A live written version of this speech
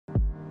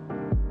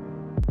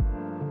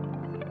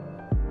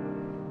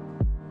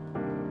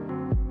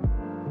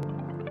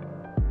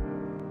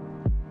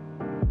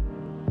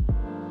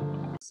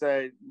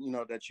say,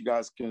 that you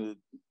guys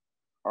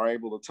are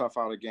able to tough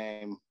out a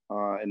game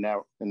in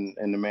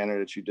the manner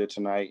that you did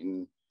tonight.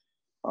 And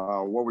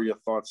what were your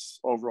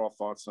overall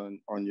thoughts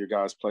on your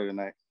guys' play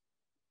tonight?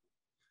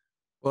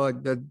 Well,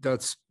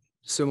 that's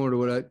similar to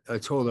what I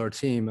told our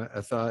team.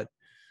 I thought,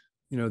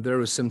 there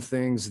was some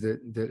things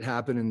that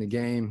happened in the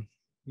game,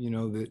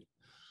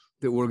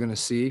 that we're going to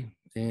see.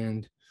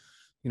 And,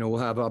 we'll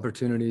have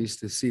opportunities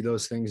to see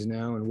those things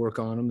now and work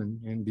on them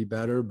and be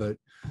better. But,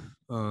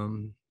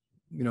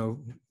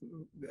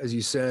 as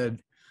you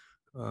said,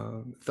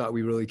 thought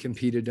we really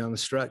competed down the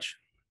stretch.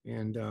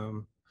 And,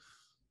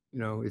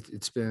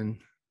 it's been,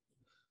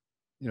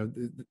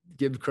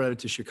 give credit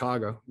to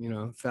Chicago.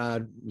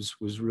 Thad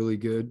was really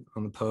good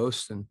on the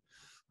post, and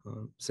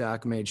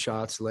Zach made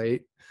shots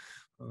late.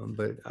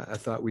 But I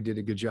thought we did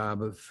a good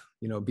job of,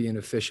 being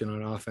efficient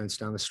on offense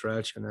down the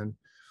stretch, and then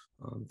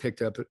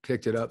picked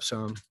it up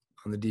some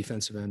on the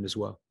defensive end as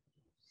well.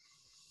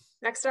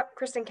 Next up,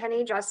 Kristen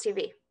Kenny, Jaws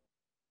TV.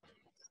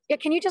 Yeah,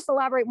 can you just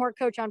elaborate more,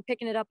 Coach, on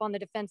picking it up on the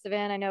defensive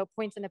end? I know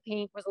points in the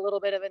paint was a little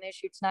bit of an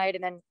issue tonight,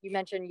 and then you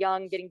mentioned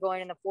Young getting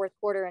going in the fourth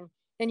quarter, and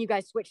then you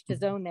guys switched to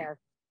zone there.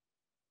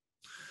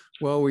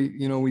 Well,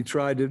 we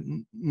tried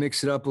to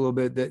mix it up a little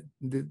bit. That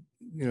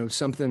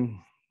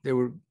something they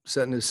were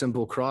setting a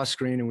simple cross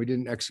screen, and we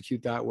didn't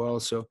execute that well.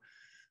 So,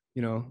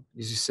 as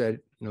you said,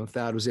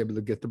 Thad was able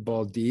to get the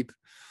ball deep.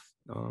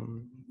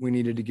 We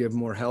needed to give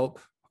more help.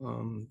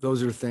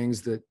 Those are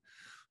things that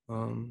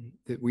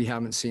we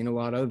haven't seen a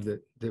lot of,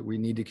 that we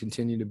need to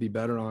continue to be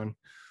better on.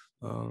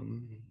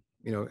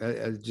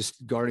 As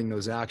just guarding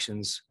those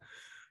actions,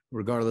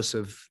 regardless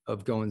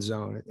of going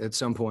zone. At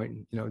some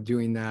point,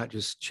 doing that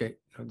just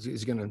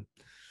is going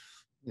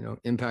to,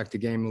 impact the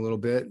game a little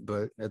bit.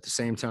 But at the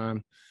same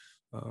time,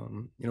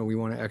 we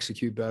want to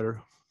execute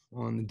better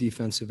on the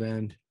defensive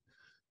end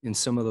in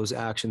some of those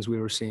actions we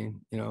were seeing.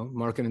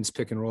 Markkanen's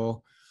pick and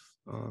roll.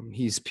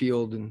 He's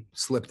peeled and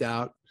slipped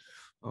out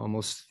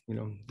almost,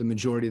 the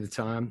majority of the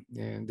time,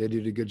 and they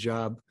did a good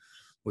job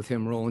with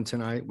him rolling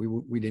tonight.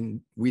 We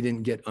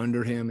didn't get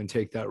under him and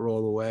take that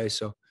roll away.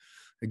 So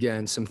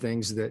again, some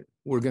things that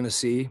we're going to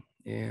see,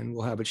 and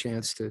we'll have a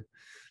chance to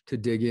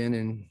dig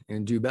in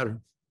and do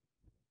better.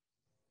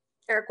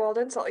 Eric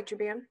Walden, Salt Lake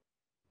Tribune.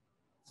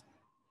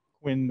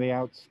 When they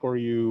outscore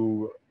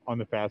you on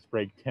the fast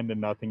break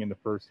 10-0 in the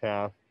first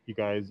half, you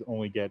guys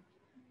only get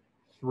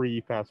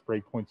 3 fast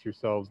break points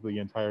yourselves the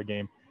entire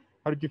game.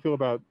 How did you feel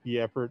about the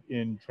effort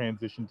in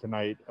transition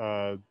tonight,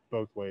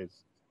 both ways?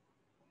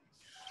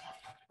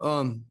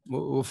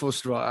 Well,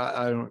 first of all,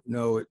 I don't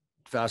know what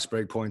fast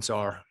break points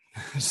are.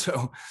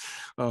 So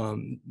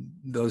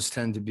those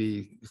tend to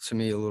be, to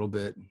me, a little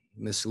bit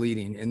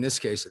misleading. In this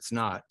case, it's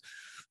not.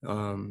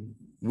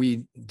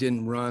 We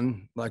didn't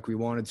run like we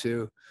wanted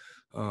to.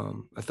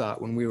 I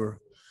thought when we were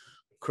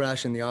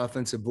crashing the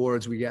offensive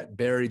boards, we got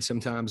buried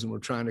sometimes, and we're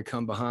trying to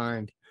come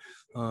behind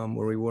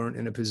where we weren't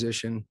in a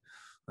position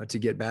to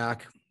get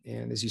back.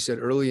 And as you said,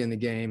 early in the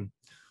game,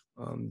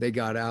 they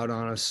got out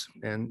on us,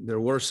 and there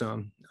were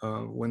some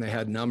when they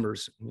had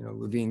numbers.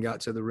 Levine got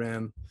to the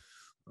rim.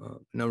 A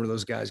number of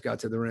those guys got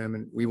to the rim,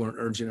 and we weren't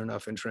urgent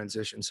enough in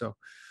transition. So,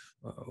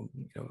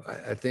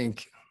 I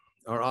think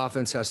our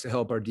offense has to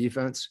help our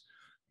defense,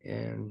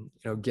 and,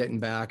 getting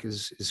back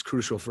is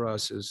crucial for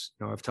us, as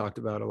I've talked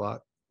about a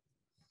lot.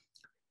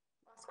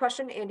 Last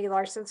question, Andy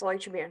Larson, Salt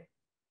Lake Tribune.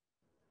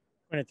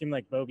 When it seemed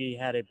like Bogey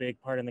had a big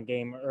part in the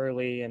game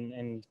early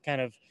and kind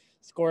of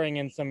scoring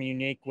in some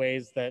unique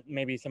ways that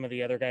maybe some of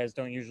the other guys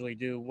don't usually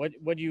do.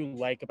 What do you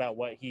like about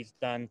what he's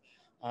done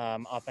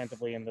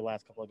offensively in the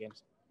last couple of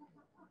games?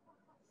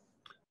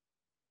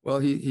 Well,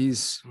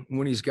 he's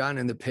when he's gotten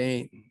in the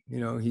paint,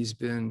 he's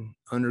been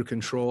under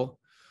control.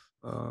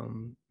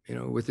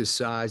 With his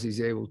size,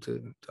 he's able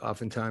to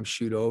oftentimes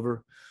shoot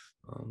over.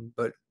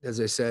 But as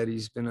I said,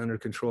 he's been under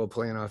control,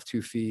 playing off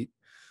 2 feet.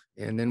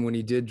 And then when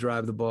he did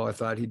drive the ball, I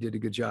thought he did a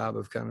good job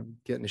of kind of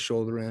getting the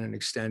shoulder in and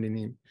extending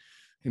him.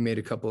 He made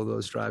a couple of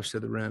those drives to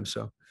the rim.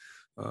 So,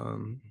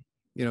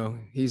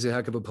 he's a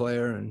heck of a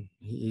player, and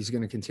he's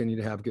going to continue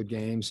to have good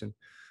games. And,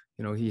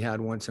 he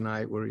had one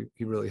tonight where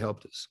he really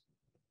helped us.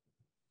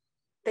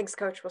 Thanks,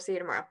 Coach. We'll see you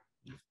tomorrow.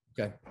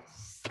 Okay.